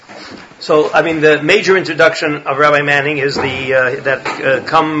So, I mean, the major introduction of Rabbi Manning is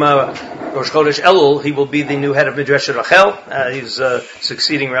come Rosh Chodesh Elul, he will be the new head of Midrash Rachel. He's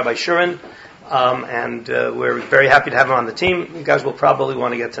succeeding Rabbi Shurin, and we're very happy to have him on the team. You guys will probably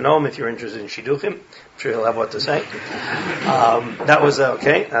want to get to know him if you're interested in Shidduchim. I'm sure he'll have what to say. That was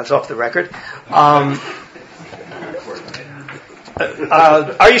okay. That's off the record. Our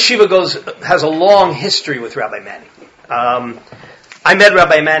yeshiva has a long history with Rabbi Manning. I met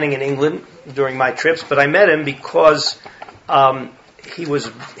Rabbi Manning in England during my trips, but I met him because he was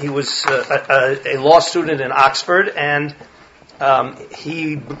a law student in Oxford, and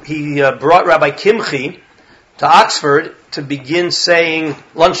he brought Rabbi Kimchi to Oxford to begin saying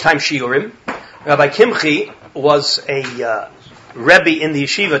lunchtime shiurim. Rabbi Kimchi was a Rabbi in the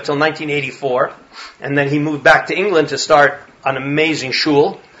yeshiva till 1984, and then he moved back to England to start an amazing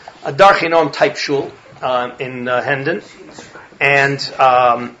shul, a Darchinom type shul in Hendon. And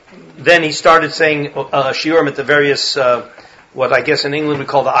then he started saying shiurim at the various, what I guess in England we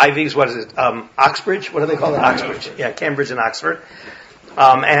call the Ivies. What is it? Oxbridge? What do they call it? Oxbridge. Yeah, Cambridge and Oxford.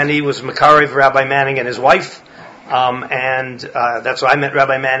 And he was Makarev Rabbi Manning and his wife. And that's why I met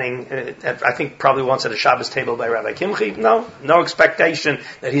Rabbi Manning, I think probably once at a Shabbos table by Rabbi Kimchi. No expectation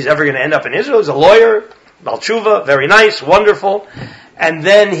that he's ever going to end up in Israel. He's a lawyer, Bal Tshuva, very nice, wonderful. And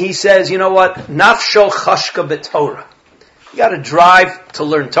then he says, you know what? Nafsho chashka b'Torah. You got to drive to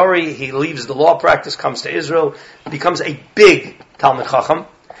learn Torah. He leaves the law practice, comes to Israel, becomes a big Talmid Chacham.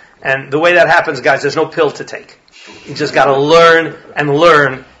 And the way that happens, guys, there's no pill to take. You just got to learn and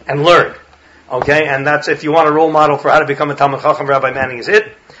learn and learn. Okay? And that's, if you want a role model for how to become a Talmid Chacham, Rabbi Manning is it.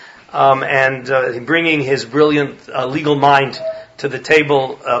 And bringing his brilliant legal mind to the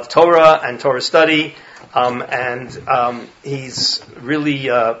table of Torah and Torah study. He's really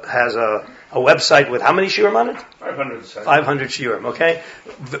has a website with how many shiurim on it? 500 shiurim, okay?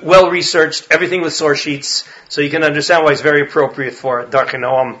 Well researched, everything with source sheets, so you can understand why it's very appropriate for a Darkei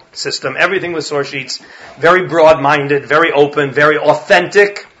Noam system. Everything with source sheets, very broad-minded, very open, very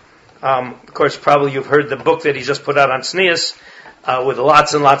authentic. Of course, probably you've heard the book that he just put out on Tznius, with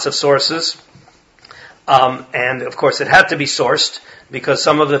lots and lots of sources. And of course, it had to be sourced, because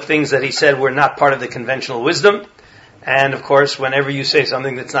some of the things that he said were not part of the conventional wisdom. And of course, whenever you say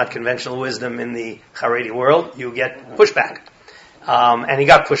something that's not conventional wisdom in the Haredi world, you get pushback. And he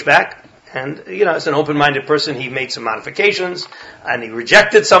got pushback. And, as an open-minded person, he made some modifications, and he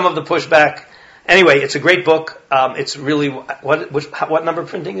rejected some of the pushback. Anyway, it's a great book. It's really, what number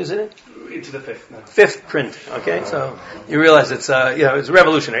printing is it in? Into the fifth now. Fifth print, okay? So you realize it's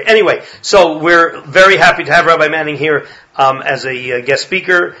revolutionary. Anyway, so we're very happy to have Rabbi Manning here as a guest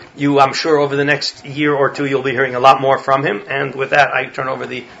speaker. I'm sure over the next year or two you'll be hearing a lot more from him. And with that, I turn over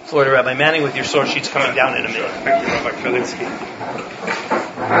the floor to Rabbi Manning with your source sheets coming down in a minute. Thank you, Rabbi Kalinsky.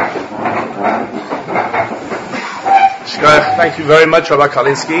 Thank you very much, Rabbi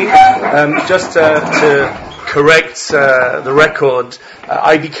Kalinsky. Just to correct the record,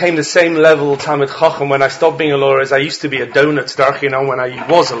 I became the same level Talmid Chacham when I stopped being a lawyer as I used to be a donut Darchinom when I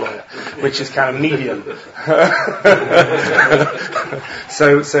was a lawyer, which is kind of medium.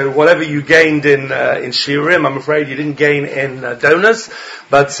 So whatever you gained in shiurim, I'm afraid you didn't gain in donuts,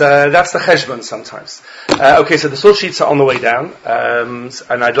 but that's the cheshbon sometimes. Okay, so the source sheets are on the way down,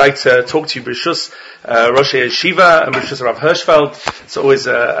 and I'd like to talk to you B'Rishus Rosh Yeshiva and B'Rishus Rav Hirschfeld. It's always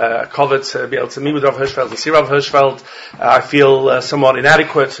a kavod to be able to meet with Rav Hirschfeld and see Rav Hirschfeld. I feel somewhat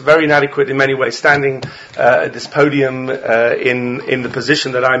inadequate, very inadequate in many ways, standing at this podium in the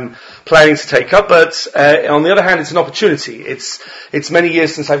position that I'm planning to take up. But on the other hand, it's an opportunity. It's many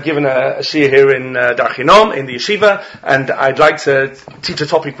years since I've given a shiur here in Darkei Noam, in the yeshiva, and I'd like to teach a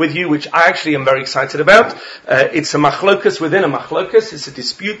topic with you, which I actually am very excited about. It's a machlokas within a machlokas. It's a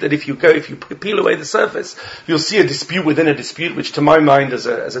dispute that if you peel away the surface, you'll see a dispute within a dispute, which to my mind as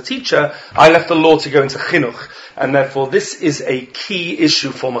a teacher, I left the law to go into chinuch. And therefore, this is a key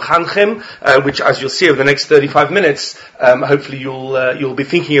issue for mechanchim, which, as you'll see over the next 35 minutes, hopefully you'll be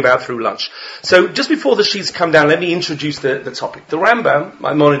thinking about through lunch. So, just before the sheets come down, let me introduce the topic. The Rambam,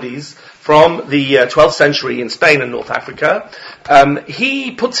 Maimonides, from the 12th century in Spain and North Africa,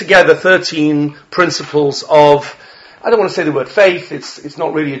 he put together 13 principles of, I don't want to say the word faith, it's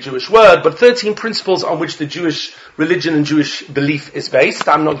not really a Jewish word, but 13 principles on which the Jewish religion and Jewish belief is based.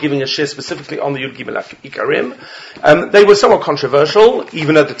 I'm not giving a shiur specifically on the Yud Gimel Ikarim. They were somewhat controversial,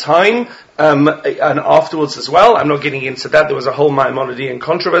 even at the time, and afterwards as well. I'm not getting into that. There was a whole Maimonidean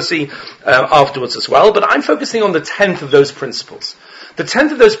controversy afterwards as well, but I'm focusing on the 10th of those principles. The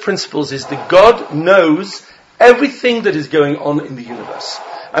 10th of those principles is that God knows everything that is going on in the universe.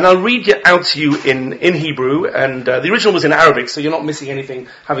 And I'll read it out to you in Hebrew, and the original was in Arabic, so you're not missing anything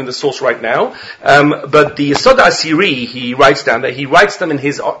having the source right now. But the Yesod Asiri, he writes down that he writes them in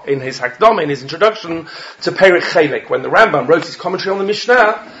his Hakdama, in his introduction to Perek Chelek, when the Rambam wrote his commentary on the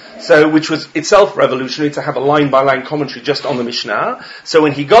Mishnah. So, which was itself revolutionary to have a line-by-line commentary just on the Mishnah. So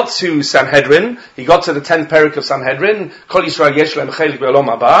when he got to Sanhedrin, he got to the 10th parak of Sanhedrin, Kol Yisrael yesh lehem chelik be'olam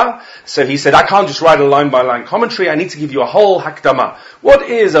haba. So he said, I can't just write a line-by-line commentary, I need to give you a whole hakdama. What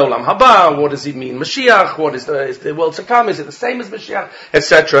is olam haba? What does it mean Mashiach? What is the world to come? Is it the same as Mashiach?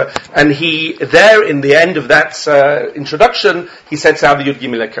 Etc. And he, there in the end of that introduction, he sets out the Yud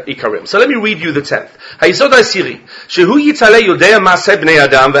Gimel Ikarim. So let me read you the 10th. Hayisod Asiri, Shehu Yitalei Yodea Maseh Bnei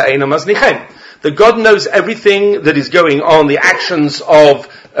Adam that God knows everything that is going on, the actions of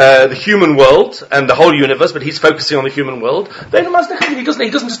the human world and the whole universe, but he's focusing on the human world. He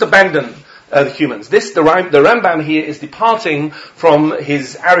doesn't just abandon the humans. The Rambam here is departing from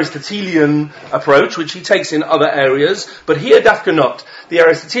his Aristotelian approach, which he takes in other areas, but here Dafka not. The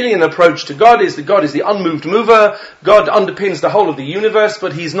Aristotelian approach to God is the unmoved mover. God underpins the whole of the universe,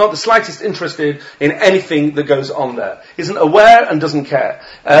 but he's not the slightest interested in anything that goes on there. He isn't aware and doesn't care.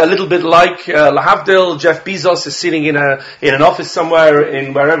 A little bit like Lahavdil, Jeff Bezos is sitting in an office somewhere,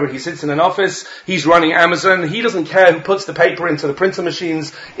 in wherever he sits in an office. He's running Amazon. He doesn't care who puts the paper into the printer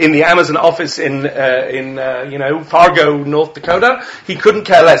machines in the Amazon office in Fargo, North Dakota. He couldn't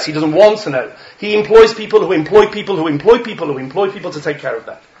care less. He doesn't want to know. He employs people who employ people who employ people who employ people to take care of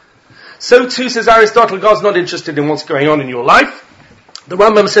that. So too, says Aristotle, God's not interested in what's going on in your life. The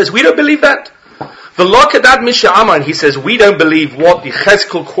Rambam says, we don't believe that. The Lokadat Misha Aman, he says, we don't believe what the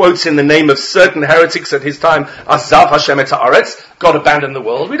Cheskel quotes in the name of certain heretics at his time, Azav Hashem et haaretz, God abandoned the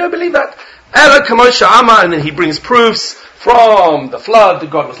world. We don't believe that. Ela Kamosha Aman, and then he brings proofs from the flood, that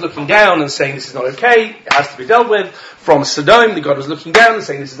God was looking down and saying this is not okay, it has to be dealt with. From Sodom, the God was looking down and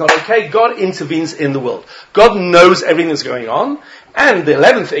saying this is not okay. God intervenes in the world. God knows everything that's going on. And the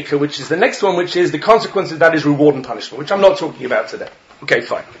 11th ikka, which is the next one, which is the consequences, that is reward and punishment, which I'm not talking about today. Okay,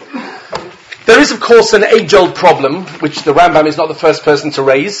 fine. There is, of course, an age-old problem, which the Rambam is not the first person to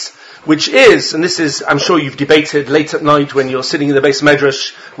raise, which is, and this is, I'm sure you've debated late at night when you're sitting in the base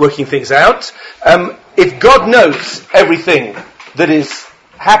medrash working things out. If God knows everything that is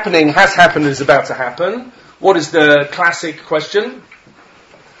happening, has happened, and is about to happen, what is the classic question?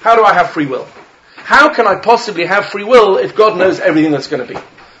 How do I have free will? How can I possibly have free will if God knows everything that's going to be?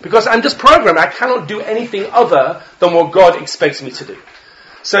 Because I'm just programmed. I cannot do anything other than what God expects me to do.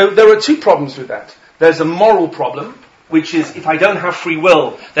 So there are two problems with that. There's a moral problem, which is if I don't have free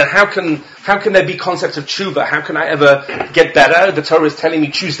will, then how can there be concept of tshuva? How can I ever get better? The Torah is telling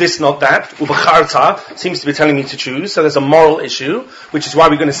me choose this, not that. Ubacharta seems to be telling me to choose. So there's a moral issue, which is why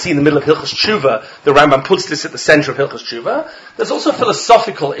we're going to see in the middle of Hilchos Tshuva, the Rambam puts this at the center of Hilchos Tshuva. There's also a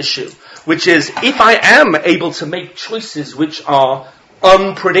philosophical issue, which is if I am able to make choices which are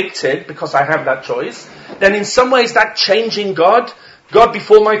unpredicted because I have that choice, then in some ways that changing God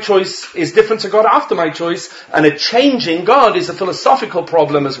before my choice is different to God after my choice, and a changing God is a philosophical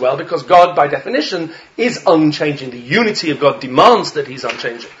problem as well, because God, by definition, is unchanging. The unity of God demands that He's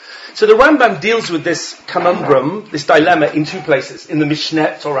unchanging. So the Rambam deals with this conundrum, this dilemma, in two places, in the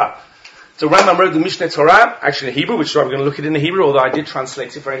Mishneh Torah. So Rambam wrote the Mishneh Torah, actually in Hebrew, which is why we're going to look at it in the Hebrew, although I did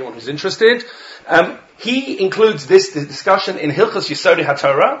translate it for anyone who's interested. He includes this discussion in Hilchos Yesodei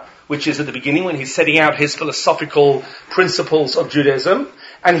HaTorah, which is at the beginning when he's setting out his philosophical principles of Judaism.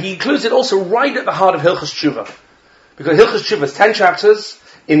 And he includes it also right at the heart of Hilchos Tshuva. Because Hilchos Tshuva is 10 chapters.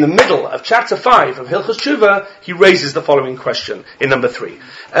 In the middle of chapter 5 of Hilchos Tshuva, he raises the following question in number 3.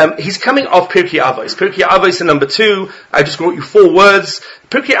 He's coming off Pirkei Avos. Pirkei Avos in number 2, I just wrote you 4 words.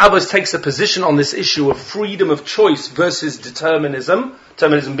 Pirkei Avos takes a position on this issue of freedom of choice versus determinism.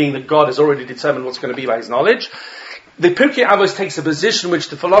 Determinism being that God has already determined what's going to be by His knowledge. The Pirkei Avos takes a position which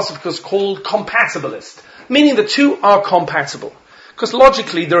the philosophers called compatibilist, meaning the two are compatible. Because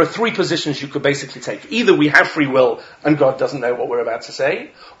logically, there are 3 positions you could basically take. Either we have free will and God doesn't know what we're about to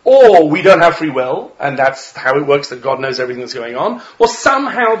say, or we don't have free will and that's how it works, that God knows everything that's going on, or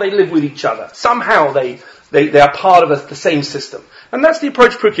somehow they live with each other. Somehow they are part of the same system. And that's the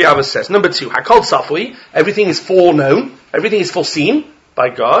approach Pirkei Avos says. Number 2, Hakol Tzafui, everything is foreknown, everything is foreseen by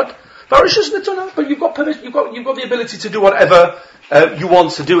God. But you've got permission, you've got the ability to do whatever you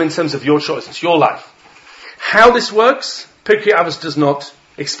want to do in terms of your choice. It's your life. How this works, Pirkei Avos does not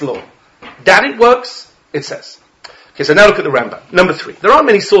explore. That it works, it says. Okay, so now look at the Rambam. Number 3. There aren't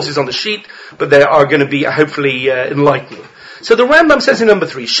many sources on the sheet, but they are going to be hopefully enlightening. So the Rambam says in number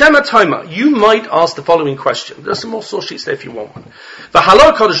 3, Shema Taima, you might ask the following question. There's some more source sheets there if you want one.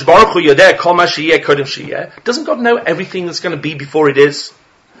 Doesn't God know everything that's going to be before it is?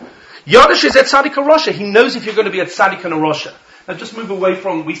 Yadash is a tzaddik or Rasha. He knows if you're going to be a tzaddik and a Rasha. Now just move away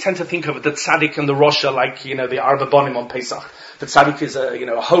from, we tend to think of the tzaddik and the Rasha like, the Arba Bonim on Pesach. The tzaddik is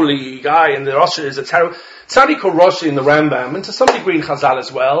a holy guy and the Rasha is a terrible. Tzaddik or Rasha in the Rambam, and to some degree in Chazal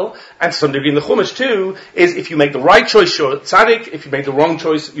as well, and to some degree in the Chumash too, is if you make the right choice, you're tzaddik. If you make the wrong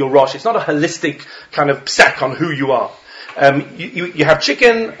choice, you're Rasha. It's not a holistic kind of psak on who you are. You have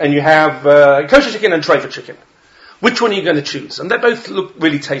chicken, and you have kosher chicken and treifa chicken. Which one are you going to choose? And they both look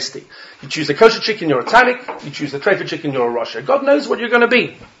really tasty. You choose the kosher chicken, you're a tzaddik. You choose the treifa chicken, you're a Rasha. God knows what you're going to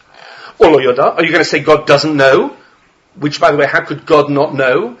be. Or are you going to say God doesn't know? Which, by the way, how could God not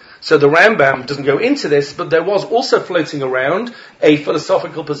know? So the Rambam doesn't go into this, but there was also floating around a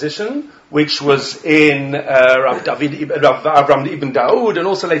philosophical position, which was in Rav Avram ibn Daud, and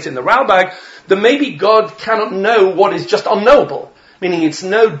also later in the Ralbag, that maybe God cannot know what is just unknowable. Meaning it's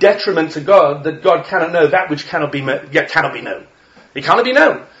no detriment to God that God cannot know that which cannot be known. It cannot be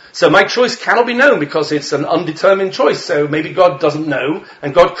known. So my choice cannot be known because it's an undetermined choice. So maybe God doesn't know,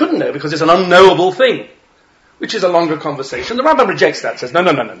 and God couldn't know because it's an unknowable thing. Which is a longer conversation. The Rambam rejects that, says, no.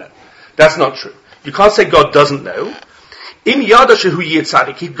 That's not true. You can't say God doesn't know. Im yadashehu yeh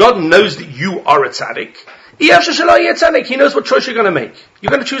tzaddik. If God knows that you are a tzaddik, he knows what choice you're going to make.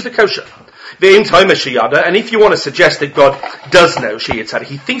 You're going to choose the kosher. And if you want to suggest that God does know sheyeh tzaddik,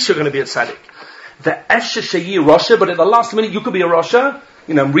 he thinks you're going to be a tzaddik. The efshe sheyeh rasha, but at the last minute you could be a rasha.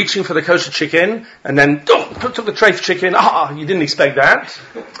 I'm reaching for the kosher chicken, and then took the treif chicken. You didn't expect that.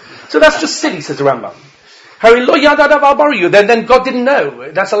 So that's just silly, says the Rambam. Then God didn't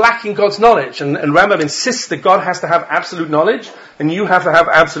know. That's a lack in God's knowledge. And Rambam insists that God has to have absolute knowledge, and you have to have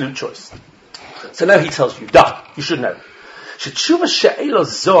absolute choice. So now he tells you, you should know.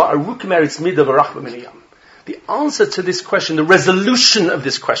 The answer to this question, the resolution of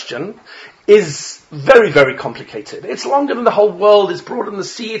this question, is very, very complicated. It's longer than the whole world, it's broader than the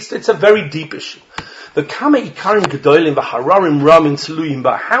sea, it's a very deep issue. The Kama Ikarim Gedolim V'Hararim Ramim Tzluyim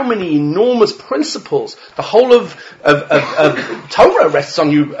Ba. How many enormous principles, the whole of Torah rests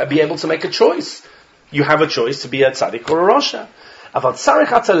on you be able to make a choice. You have a choice to be a tzaddik or a rasha. Aval tzarich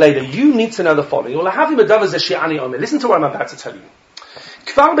atzaleda. You need to know the following. Listen to what I'm about to tell you.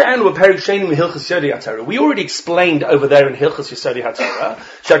 We already explained over there in Hilchos Yesodei HaTorah,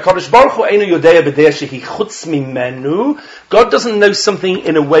 God doesn't know something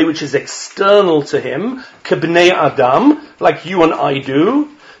in a way which is external to him, k'bnei Adam, like you and I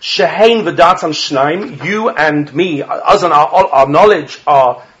do. Shehein v'datam shnaim, you and me, us and our knowledge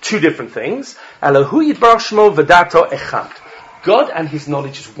are two different things. Elohu yitbarach shmo v'dato echad. God and his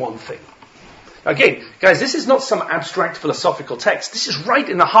knowledge is one thing. Again, guys, this is not some abstract philosophical text. This is right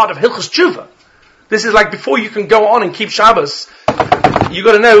in the heart of Hilchos Tshuva. This is like before you can go on and keep Shabbos, you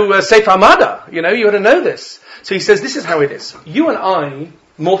got to know Sefer Hamada. You got to know this. So he says, this is how it is. You and I,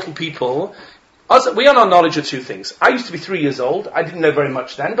 mortal people, we on our knowledge of two things. I used to be 3 years old. I didn't know very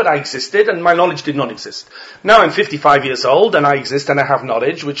much then, but I existed, and my knowledge did not exist. Now I'm 55 years old, and I exist, and I have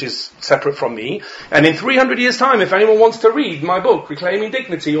knowledge, which is separate from me. And in 300 years' time, if anyone wants to read my book, Reclaiming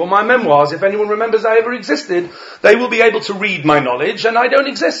Dignity, or my memoirs, if anyone remembers I ever existed, they will be able to read my knowledge, and I don't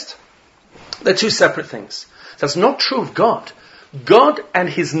exist. They're two separate things. That's not true of God. God and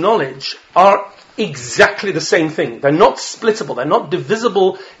his knowledge are exactly the same thing. They're not splittable. They're not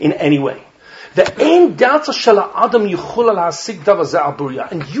divisible in any way. And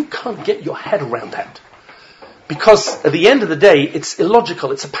you can't get your head around that. Because at the end of the day, it's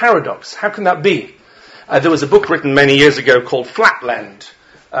illogical, it's a paradox. How can that be? There was a book written many years ago called Flatland,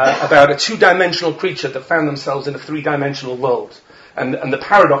 about a two-dimensional creature that found themselves in a three-dimensional world. And the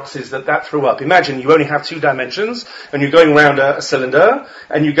paradox is that threw up. Imagine you only have 2 dimensions, and you're going around a cylinder,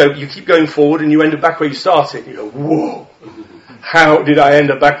 and you keep going forward, and you end up back where you started. You go, whoa! How did I end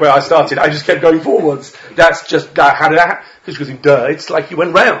up back where I started? I just kept going forwards. That's just, how did that happen? Because it's like you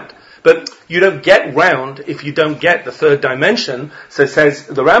went round. But you don't get round if you don't get the 3rd dimension. So says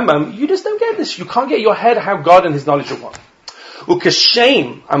the Rambam, you just don't get this. You can't get your head how God and his knowledge are one.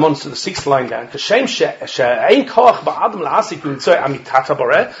 Ukashem, I'm on to the 6th line down. Kashem she'ein koach ba'adam la'asik b'mitzvah amitata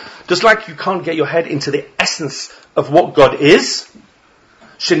boreh. Just like you can't get your head into the essence of what God is.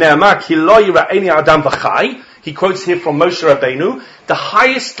 Shene'amar ki lo yira'eni adam v'chai. He quotes here from Moshe Rabbeinu, the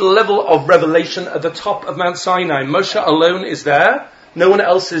highest level of revelation at the top of Mount Sinai. Moshe alone is there. No one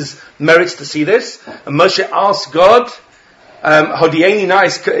else merits to see this. And Moshe asks God, Hodieni na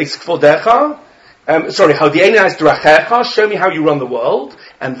is kvodecha. Hodieni na is drachecha. Show me how you run the world.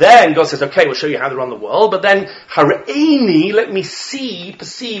 And then God says, okay, we'll show you how to run the world. But then, Hareini, let me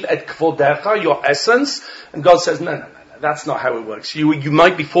perceive at kvodecha, your essence. And God says, no. That's not how it works. You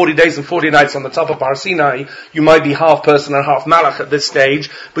might be 40 days and 40 nights on the top of Har Sinai. You might be half person and half malach at this stage,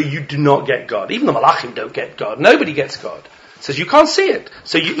 but you do not get God. Even the malachim don't get God. Nobody gets God. It says you can't see it.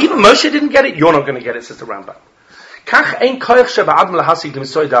 So even Moshe didn't get it, you're not going to get it, says the Rambam.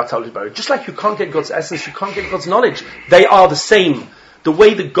 Just like you can't get God's essence, you can't get God's knowledge. They are the same. The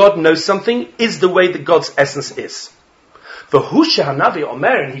way that God knows something is the way that God's essence is. And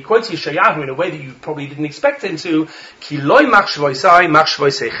he quotes Yeshayahu in a way that you probably didn't expect him to. We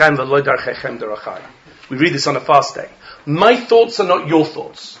read this on a fast day. My thoughts are not your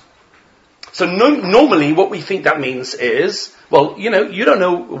thoughts. So normally what we think that means is, well, you don't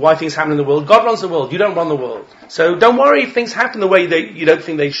know why things happen in the world. God runs the world. You don't run the world. So don't worry if things happen the way that you don't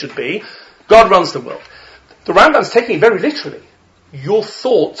think they should be. God runs the world. The Rambam's taking it very literally. Your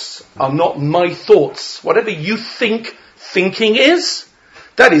thoughts are not my thoughts. Whatever you think thinking is,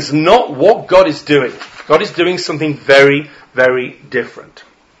 that is not what God is doing. God is doing something very, very different.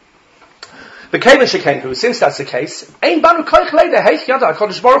 The Kavan Shekenhu, since that's the case,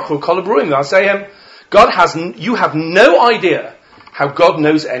 you have no idea how God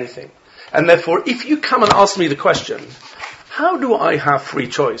knows anything. And therefore, if you come and ask me the question, how do I have free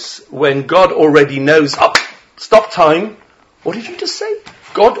choice when God already knows, stop time, what did you just say?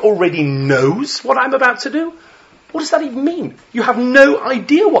 God already knows what I'm about to do? What does that even mean? You have no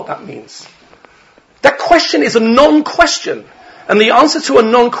idea what that means. That question is a non-question. And the answer to a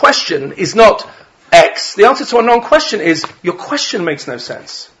non-question is not X. The answer to a non-question is, your question makes no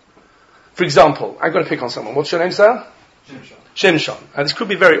sense. For example, I'm going to pick on someone. What's your name, sir? Shimshon. And this could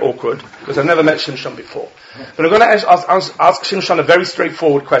be very awkward, because I've never met Shimshon before. But I'm going to ask Shimshon a very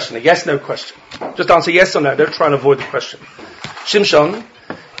straightforward question, a yes-no question. Just answer yes or no, don't try and avoid the question. Shimshon,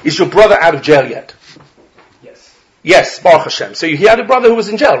 is your brother out of jail yet? Yes, Baruch Hashem. So you had a brother who was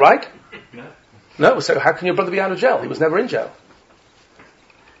in jail, right? No, so how can your brother be out of jail? He was never in jail.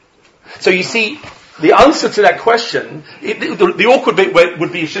 So you see, the answer to that question, the awkward bit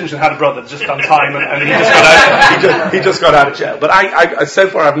would be if Shimshon had a brother just on time and he just got out of jail. But I so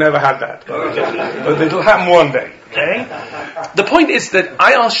far I've never had that. But it'll happen one day. Okay? The point is that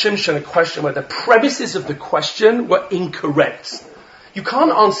I asked Shimshon a question where the premises of the question were incorrect. You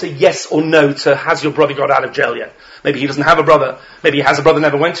can't answer yes or no to has your brother got out of jail yet. Maybe he doesn't have a brother. Maybe he has a brother,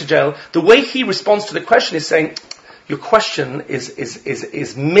 never went to jail. The way he responds to the question is saying, your question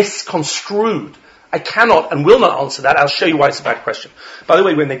is misconstrued. I cannot and will not answer that. I'll show you why it's a bad question. By the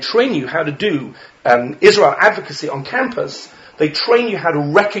way, when they train you how to do Israel advocacy on campus, they train you how to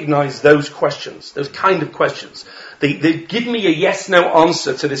recognize those questions, those kind of questions. They give me a yes-no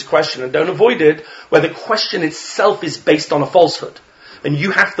answer to this question and don't avoid it, where the question itself is based on a falsehood. And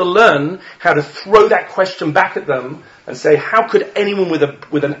you have to learn how to throw that question back at them and say, how could anyone with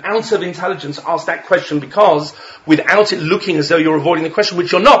an ounce of intelligence ask that question, because without it looking as though you're avoiding the question,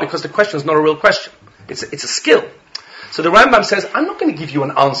 which you're not, because the question is not a real question. It's a skill. So the Rambam says, I'm not going to give you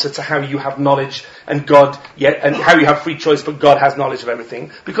an answer to how you have knowledge and God, and how you have free choice, but God has knowledge of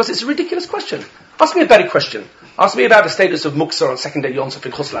everything, because it's a ridiculous question. Ask me a better question. Ask me about the status of Muksar on second day Yom Tov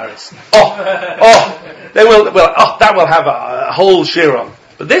in Chutz La'aretz. That will have a whole shir on.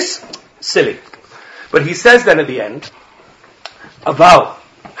 But this, silly. But he says then at the end, Aval,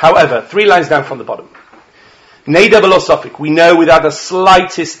 however, 3 lines down from the bottom. Neida v'lo sofik, we know without the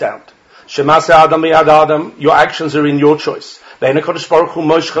slightest doubt, Shemase Adam b'yad Adam, your actions are in your choice.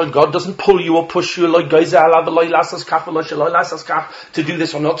 God doesn't pull you or push you to do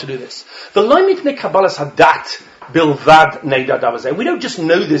this or not to do this. We don't just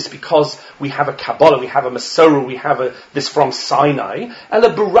know this because we have a Kabbalah, we have a Masorah, we have this from Sinai. And the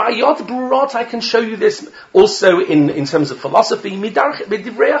Burat, I can show you this also in terms of philosophy.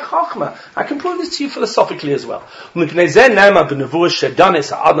 I can prove this to you philosophically as well. And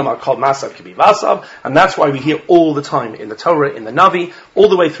that's why we hear all the time in the Torah, in the Navi, all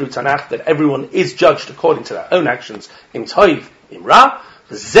the way through Tanakh, that everyone is judged according to their own actions, in Toiv, in Ra,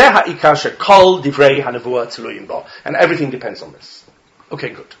 and everything depends on this. Okay,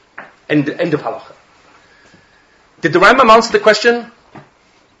 good. End of halacha. Did the Rambam answer the question?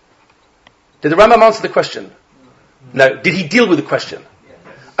 Did the Rambam answer the question? No. Did he deal with the question?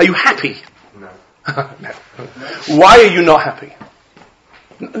 Are you happy? No. No. Why are you not happy?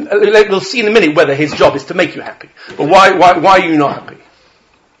 We'll see in a minute whether his job is to make you happy. But why are you not happy?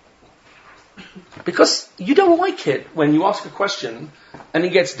 Because you don't like it when you ask a question and it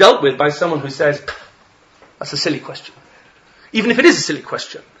gets dealt with by someone who says, that's a silly question. Even if it is a silly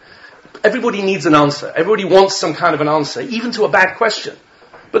question. Everybody needs an answer. Everybody wants some kind of an answer, even to a bad question.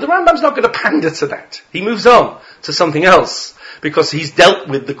 But the Rambam's not going to pander to that. He moves on to something else because he's dealt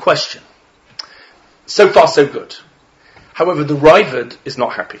with the question. So far, so good. However, the Raavad is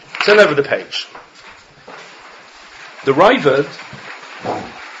not happy. Turn over the page. The Raavad,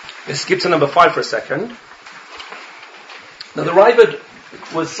 let's skip to number 5 for a second. Now the Raavad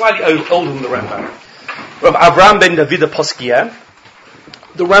was slightly older than the Rambam. Rabbi Avraham ben David Poskia.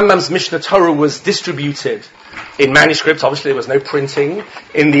 The Rambam's Mishnah Torah was distributed in manuscripts. Obviously there was no printing.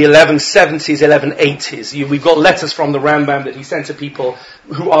 In the 1170s, 1180s. We've got letters from the Rambam that he sent to people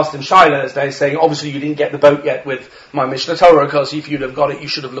who asked him Shilas. They're saying, obviously you didn't get the boat yet with my Mishnah Torah, because if you'd have got it, you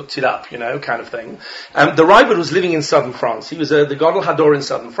should have looked it up, kind of thing. The Raavad was living in southern France. He was the Gadol Hador in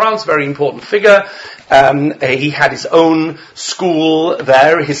southern France, very important figure. He had his own school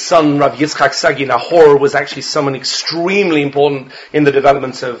there. His son, Rav Yitzchak Sagi Nahor, was actually someone extremely important in the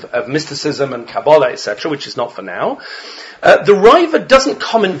development of mysticism and Kabbalah, etc., which is not for now. The Raavad doesn't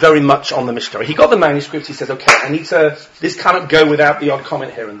comment very much on the Mishnah. He got the manuscript, he says, okay, I need to, this cannot go without the odd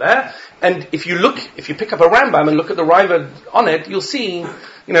comment here and there. And if you pick up a Rambam and look at the Raavad on it, you'll see,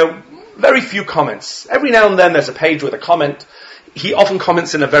 very few comments. Every now and then there's a page with a comment. He often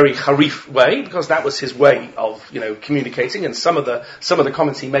comments in a very harif way, because that was his way of, communicating, and some of the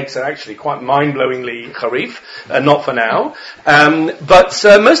comments he makes are actually quite mind-blowingly harif, not for now. But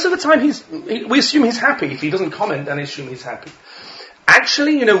most of the time we assume he's happy. If he doesn't comment, then I assume he's happy.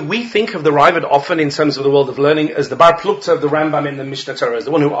 Actually, we think of the Raavad often in terms of the world of learning as the Bar Plukta of the Rambam in the Mishnah Torah, as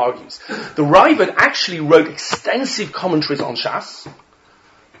the one who argues. The Raavad actually wrote extensive commentaries on Shas.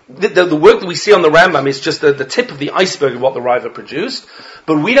 The work that we see on the Rambam is just the tip of the iceberg of what the Raavad produced,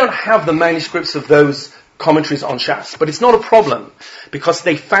 but we don't have the manuscripts of those commentaries on Shas. But it's not a problem, because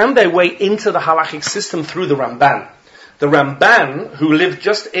they found their way into the halachic system through the Ramban. The Ramban, who lived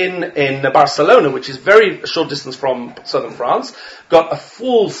just in Barcelona, which is very short distance from southern France, got a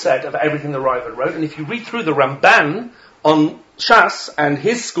full set of everything the Raavad wrote. And if you read through the Ramban on Shas and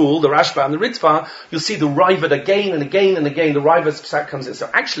his school, the Rashba and the Ritva, you'll see the Raavad again and again and again. The Raavad psak comes in. So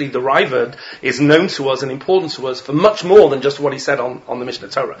actually the Raavad is known to us and important to us for much more than just what he said on the Mishnah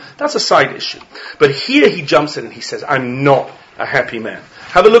Torah. That's a side issue. But here he jumps in and he says, I'm not a happy man.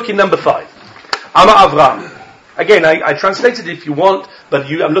 Have a look in number 5. Amar Avraham. Again, I translated it if you want, but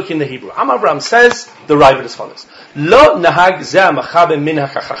I'm looking in the Hebrew. Amar Avraham says the Raavad as follows. Lo nahag zeh machabe min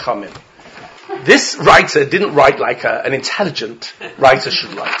hachachamim. This writer didn't write like an intelligent writer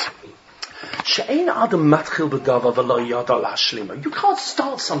should write. You can't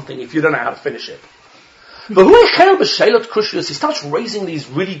start something if you don't know how to finish it. He starts raising these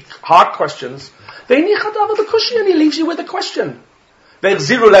really hard questions. And he leaves you with a question.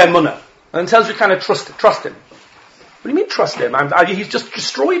 And tells you kind of trust him. What do you mean trust him? He's just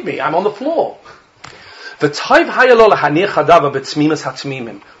destroyed me. I'm on the floor. Wouldn't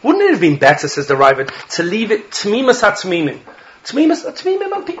it have been better, says the Raavad, to leave it tmimas hatmimim?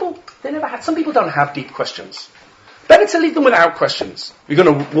 Tmimim people, some people don't have deep questions. Better to leave them without questions. You're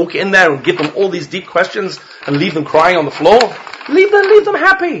going to walk in there and give them all these deep questions and leave them crying on the floor? Leave them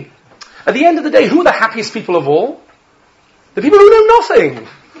happy. At the end of the day, who are the happiest people of all? The people who know nothing.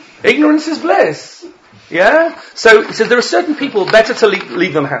 Ignorance is bliss. Yeah? So he says there are certain people better to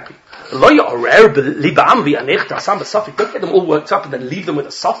leave them happy. Don't get them all worked up and then leave them with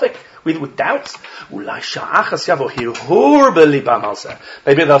a suffix, with doubts. Maybe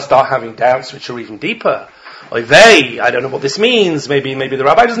they'll start having doubts which are even deeper. I don't know what this means. Maybe the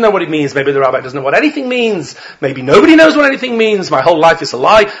rabbi doesn't know what it means. Maybe the rabbi doesn't know what anything means. Maybe nobody knows what anything means. My whole life is a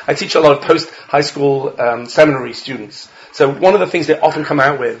lie. I teach a lot of post-high school seminary students. So one of the things they often come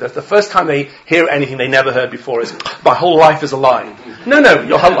out with, that the first time they hear anything they never heard before is, my whole life is a lie. No,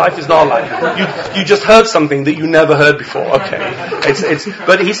 your whole life is not a lie. You just heard something that you never heard before. Okay.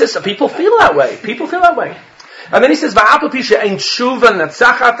 But he says, people feel that way. And then he says,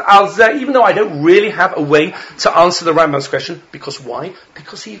 even though I don't really have a way to answer the Rambam's question, because why?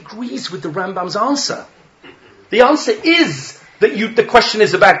 Because he agrees with the Rambam's answer. The answer is that the question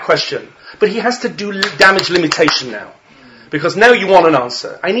is a bad question. But he has to do damage limitation now. Because now you want an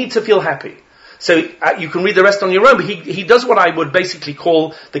answer. I need to feel happy. So you can read the rest on your own, but he does what I would basically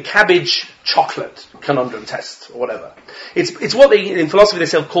call the cabbage chocolate conundrum test, or whatever. It's what in philosophy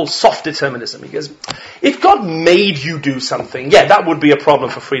they call soft determinism. He goes, if God made you do something, that would be a problem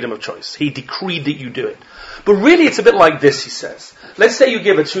for freedom of choice. He decreed that you do it. But really it's a bit like this, he says. Let's say you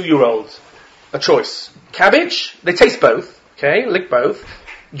give a 2-year-old a choice. Cabbage, they taste both, okay, lick both.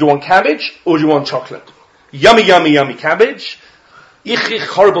 Do you want cabbage or do you want chocolate? Yummy, yummy, yummy cabbage. Ich,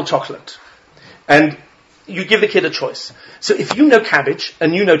 horrible chocolate. And you give the kid a choice. So if you know cabbage,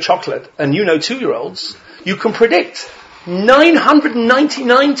 and you know chocolate, and you know 2-year-olds, you can predict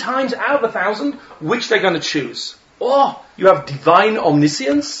 999 times out of 1,000 which they're going to choose. Oh, you have divine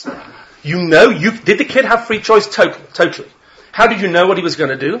omniscience. Did the kid have free choice? Totally. How did you know what he was going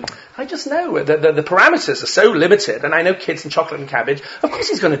to do? I just know. The parameters are so limited, and I know kids and chocolate and cabbage. Of course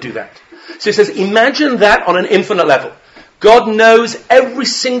he's going to do that. So he says, imagine that on an infinite level. God knows every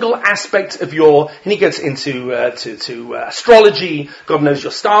single aspect of and he gets into astrology. God knows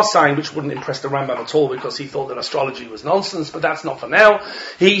your star sign, which wouldn't impress the Rambam at all because he thought that astrology was nonsense, but that's not for now.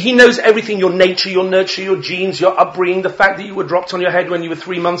 He knows everything, your nature, your nurture, your genes, your upbringing, the fact that you were dropped on your head when you were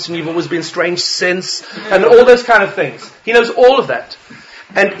 3 months and you've always been strange since, and all those kind of things. He knows all of that.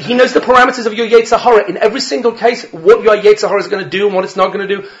 And he knows the parameters of your Yetzer Hara. In every single case, what your Yetzer Hara is going to do and what it's not going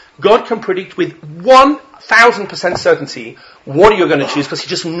to do. God can predict with 1,000% certainty what you're going to choose because he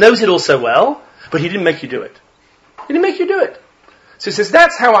just knows it all so well, but he didn't make you do it. He didn't make you do it. So he says,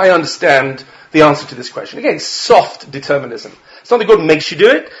 that's how I understand the answer to this question. Again, soft determinism. It's not that God makes you do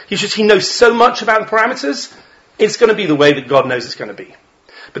it. He knows so much about the parameters, it's going to be the way that God knows it's going to be.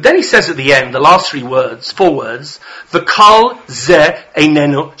 But then he says at the end, the last 4 words, V'kal ze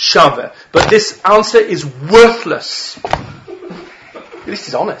einenu shave. But this answer is worthless. At least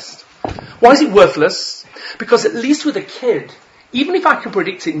he's honest. Why is it worthless? Because at least with a kid, even if I can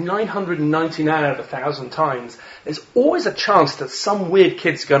predict it 999 out of 1,000 times, there's always a chance that some weird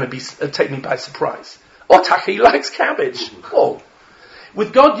kid's going to take me by surprise. Oh, Taki likes cabbage. Oh.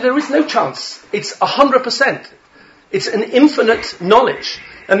 With God, there is no chance. It's 100%. It's an infinite knowledge.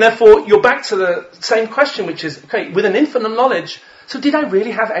 And therefore, you're back to the same question, which is, okay, with an infinite knowledge, so did I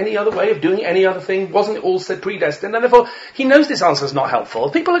really have any other way of doing any other thing? Wasn't it all said predestined? And therefore, he knows this answer is not helpful.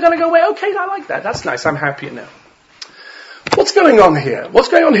 People are going to go, well, okay, I like that. That's nice. I'm happier now. What's going on here? What's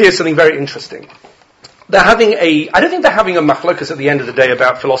going on here is something very interesting. I don't think they're having a machlokas at the end of the day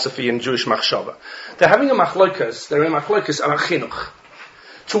about philosophy and Jewish machshava. They're having a machlokas about chinuch.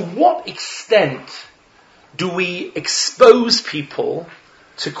 To what extent do we expose people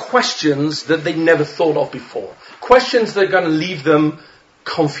to questions that they never thought of before? Questions that are going to leave them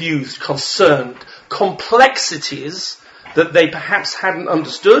confused, concerned, complexities that they perhaps hadn't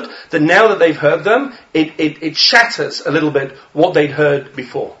understood, that now that they've heard them, it shatters a little bit what they'd heard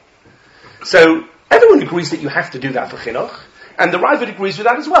before. So, everyone agrees that you have to do that for chinuch. And the Rabbi agrees with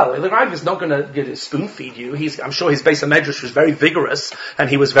that as well. The Rabbi is not going to spoon feed you. I'm sure his Beis HaMedrash was very vigorous and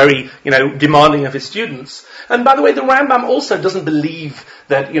he was very, demanding of his students. And by the way, the Rambam also doesn't believe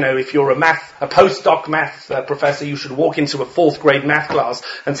that, if you're a postdoc math professor, you should walk into a 4th grade math class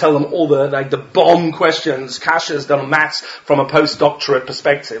and tell them all the bomb questions, kashas done on maths from a postdoctorate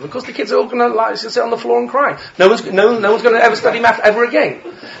perspective. Of course, the kids are all going to sit on the floor and cry. No one's going to ever study math ever again.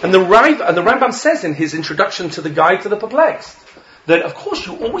 And the Rambam says in his introduction to the Guide to the Perplexed, that of course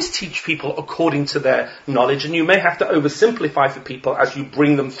you always teach people according to their knowledge, and you may have to oversimplify for people as you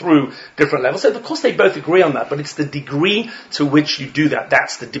bring them through different levels. So of course they both agree on that, but it's the degree to which you do that.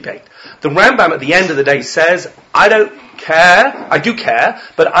 That's the debate. The Rambam at the end of the day says, I do care,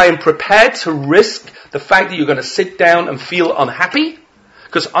 but I am prepared to risk the fact that you're going to sit down and feel unhappy,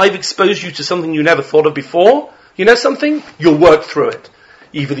 because I've exposed you to something you never thought of before. You know something? You'll work through it.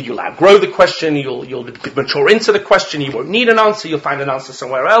 Either you'll outgrow the question, you'll mature into the question, you won't need an answer, you'll find an answer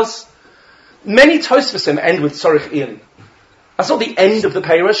somewhere else. Many Tosfosim end with Tzorich Ian. That's not the end of the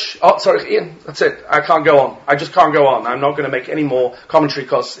Perush. Oh, Tzorich Ian, that's it. I can't go on. I just can't go on. I'm not going to make any more commentary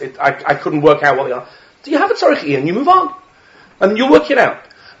because I couldn't work out what they are. Do you have a Tzorich Ian? You move on. And you'll work it out.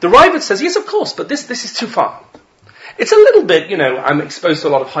 The Ravid says, yes, of course, but this is too far. It's a little bit, I'm exposed to a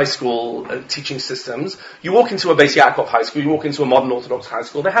lot of high school teaching systems. You walk into a Beis Yaakov high school, you walk into a modern Orthodox high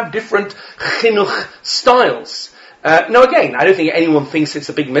school, they have different chinuch styles. Now again, I don't think anyone thinks it's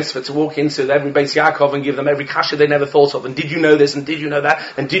a big mitzvah to walk into every Beis Yaakov and give them every kasha they never thought of, and did you know this, and did you know that,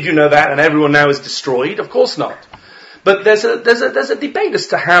 and did you know that, and everyone now is destroyed. Of course not. But there's a debate as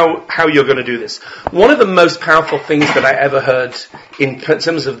to how you're going to do this. One of the most powerful things that I ever heard in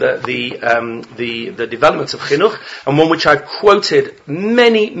terms of the developments of chinuch, and one which I've quoted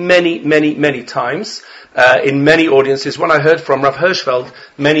many times in many audiences, one I heard from Rav Hirschfeld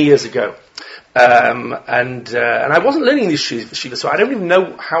many years ago. And I wasn't learning this shiva, so I don't even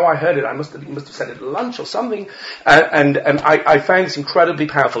know how I heard it. He must have said it at lunch or something. And I found this incredibly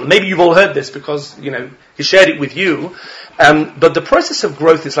powerful. Maybe you've all heard this because, he shared it with you. But the process of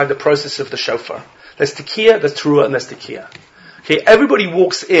growth is like the process of the shofar. There's tekiah, there's teruah, and there's tekiah. Okay, everybody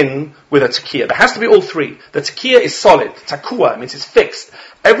walks in with a tekiah. There has to be all three. The tekiah is solid. Takua means it's fixed.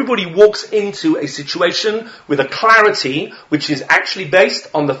 Everybody walks into a situation with a clarity which is actually based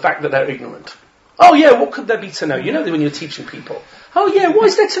on the fact that they're ignorant. Oh yeah, what could there be to know? When you're teaching people. Oh yeah, what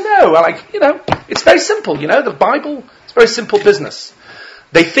is there to know? It's very simple, the Bible, it's very simple business.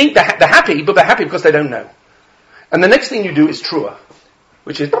 They think they're happy, but they're happy because they don't know. And the next thing you do is truah,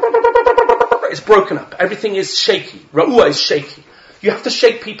 which is is broken up. Everything is shaky. Ra'ua is shaky. You have to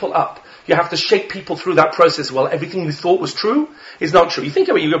shake people up. You have to shake people through that process. Well, everything you thought was true is not true. You think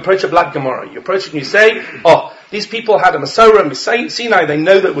about it, you approach a black Gemara. You approach it and you say, these people had a Masorah and Sinai, they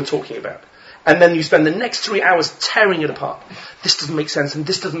know that we're talking about. And then you spend the next 3 hours tearing it apart. This doesn't make sense, and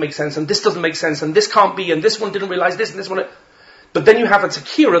this doesn't make sense, and this doesn't make sense, and this can't be, and this one didn't realize this, and this one... But then you have a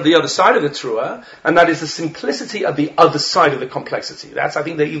Tekira, the other side of the Truah, and that is the simplicity of the other side of the complexity. That's, I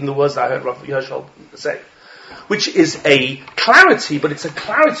think, even the words that I heard Rabbi Herschel say. Which is a clarity, but it's a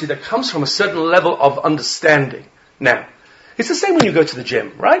clarity that comes from a certain level of understanding. Now, it's the same when you go to the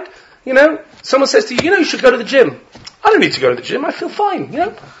gym, right? Someone says to you, you should go to the gym. I don't need to go to the gym. I feel fine.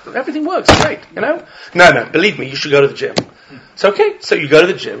 Everything works great. No, believe me, you should go to the gym. So okay, so you go to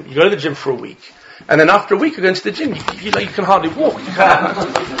the gym. You go to the gym for a week, and then after a week, you go into the gym. You can hardly walk. You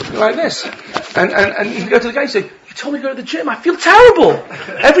can't like this, and you go to the guy. You say, "You told me to go to the gym. I feel terrible.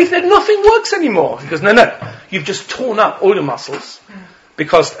 Nothing works anymore." He goes, "No, you've just torn up all your muscles."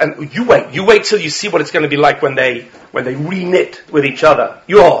 Because, and you wait till you see what it's going to be like when they re-knit with each other.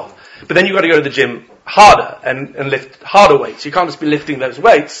 But then you've got to go to the gym harder and lift harder weights. You can't just be lifting those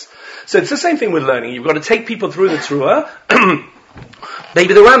weights. So it's the same thing with learning. You've got to take people through the Truah.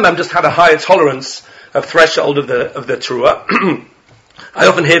 Maybe the Rambam just had a higher tolerance of threshold of the Truah. I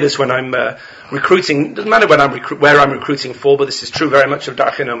often hear this when I'm recruiting. Doesn't matter where I'm recruiting for, but this is true very much of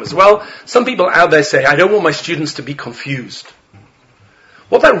Darchinom as well. Some people out there say, I don't want my students to be confused.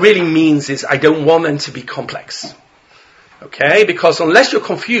 What that really means is I don't want them to be complex. Okay? Because unless you're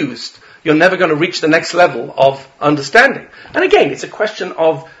confused, you're never going to reach the next level of understanding. And again, it's a question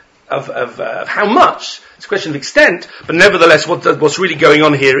of how much. It's a question of extent, but nevertheless, what's really going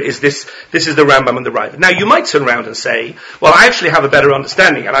on here is this is the Rambam and the Rabbi. Now, you might turn around and say, well, I actually have a better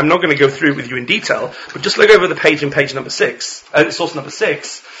understanding, and I'm not going to go through it with you in detail, but just look over the page in page number 6, source number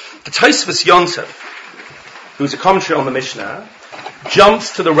 6. The Tosfos Yontif, who's a commentary on the Mishnah,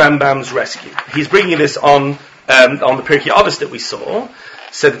 jumps to the Rambam's rescue. He's bringing this on the Pirkei Avos that we saw.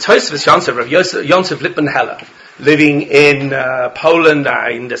 So the Tosfos Yontif, Rav Yontif Lippenheller, living in Poland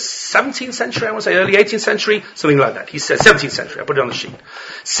in the 17th century, I want to say early 18th century, something like that. He says 17th century. I put it on the sheet.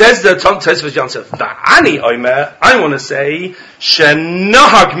 Says the Tosfos Yontif, Va'ani Omer, I want to say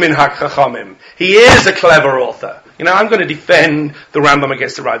Shenahag min HaChachamim. He is a clever author. I'm going to defend the Rambam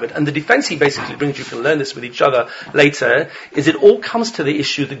against the Rabbi. And the defense he basically brings, you can learn this with each other later, is it all comes to the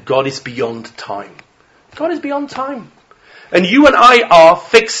issue that God is beyond time. God is beyond time. And you and I are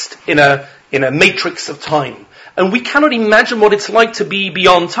fixed in a matrix of time. And we cannot imagine what it's like to be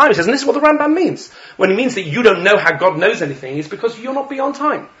beyond time. He says, and this is what the Rambam means. When he means that you don't know how God knows anything, it's because you're not beyond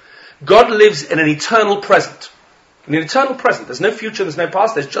time. God lives in an eternal present. In an eternal present. There's no future, there's no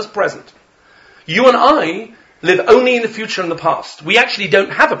past, there's just present. You and I live only in the future and the past. We actually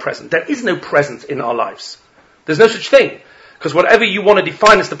don't have a present. There is no present in our lives. There's no such thing. Because whatever you want to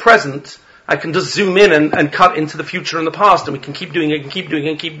define as the present, I can just zoom in and cut into the future and the past, and we can keep doing it and keep doing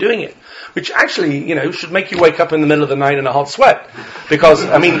it and keep doing it. Which actually, should make you wake up in the middle of the night in a hot sweat. Because,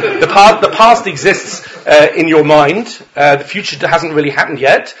 the past exists in your mind, the future hasn't really happened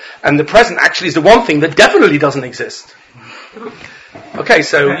yet, and the present actually is the one thing that definitely doesn't exist. Okay,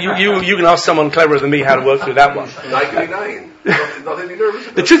 so you can ask someone cleverer than me how to work through that one. 99. Nothing nervous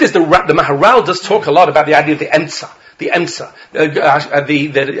about. The truth is, the Maharal does talk a lot about the idea of the Emsa. The Emsa. The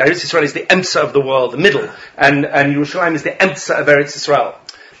Eretz Yisrael is the Emsa of the world, the middle. And Yerushalayim is the Emsa of Eretz Yisrael.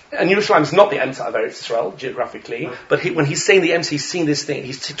 And Yerushalayim is not the Emsa of Eretz Yisrael, geographically, but when he's saying the Emsa, he's seeing this thing,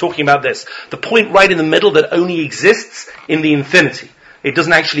 he's talking about this. The point right in the middle that only exists in the infinity. It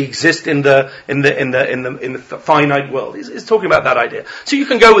doesn't actually exist in the finite world. He's talking about that idea. So you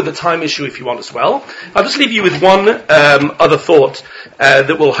can go with the time issue if you want as well. I'll just leave you with one other thought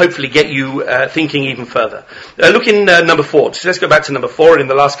that will hopefully get you thinking even further. Look in number 4. So let's go back to number 4, and in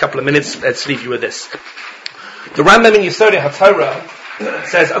the last couple of minutes, let's leave you with this. The Rambam in Yesodei HaTorah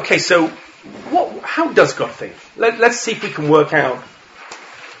says, okay, so how does God think? Let's see if we can work out.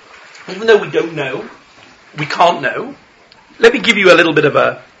 Even though we don't know, we can't know. Let me give you a little bit of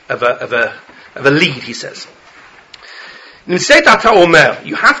a lead, he says. You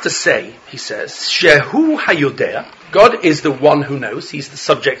have to say, he says, Shehu Hayodea, God is the one who knows, he's the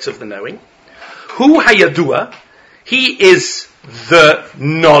subject of the knowing. Hu Hayadua, he is the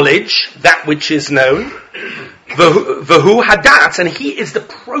knowledge, that which is known. Vahu Hadat, and he is the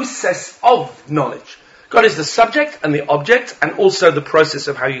process of knowledge. God is the subject and the object, and also the process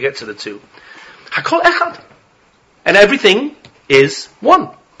of how you get to the two. Hakol Echad. And everything is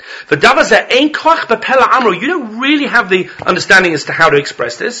one. You don't really have the understanding as to how to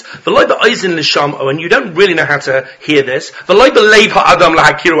express this. And you don't really know how to hear this. You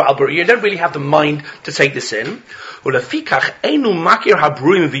don't really have the mind to take this in.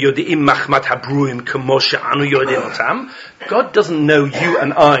 God doesn't know you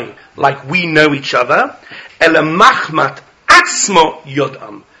and I like we know each other.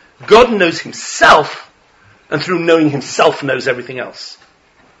 God knows himself, and through knowing himself knows everything else.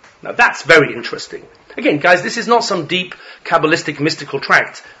 Now that's very interesting. Again, guys, this is not some deep Kabbalistic mystical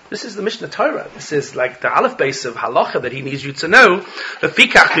tract. This is the Mishnah Torah. This is like the aleph base of halacha that he needs you to know. Because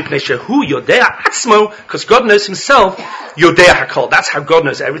God knows himself, Yodea Hakol. That's how God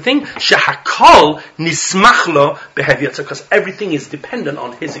knows everything. Shehakol nismachlo behavior. Because everything is dependent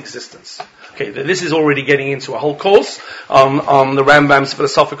on his existence. Okay, this is already getting into a whole course on the Rambam's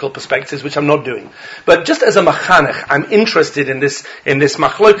philosophical perspectives, which I'm not doing. But just as a machanech, I'm interested in this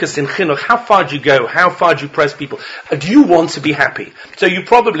machlokas in chinuch. How far do you go? How far do you press people? Do you want to be happy? So you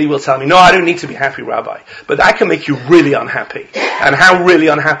probably will tell me, no, I don't need to be happy, Rabbi. But I can make you really unhappy. And how really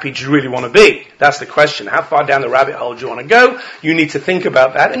unhappy do you really want to be? That's the question. How far down the rabbit hole do you want to go? You need to think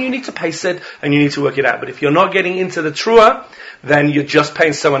about that, and you need to pace it, and you need to work it out. But if you're not getting into the trua, then you're just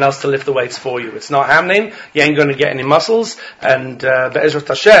paying someone else to lift the weights for you. It's not happening. You ain't going to get any muscles. And Be'ezrat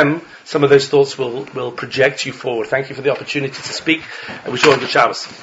Hashem, some of those thoughts will project you forward. Thank you for the opportunity to speak. I wish you all a good Shabbos.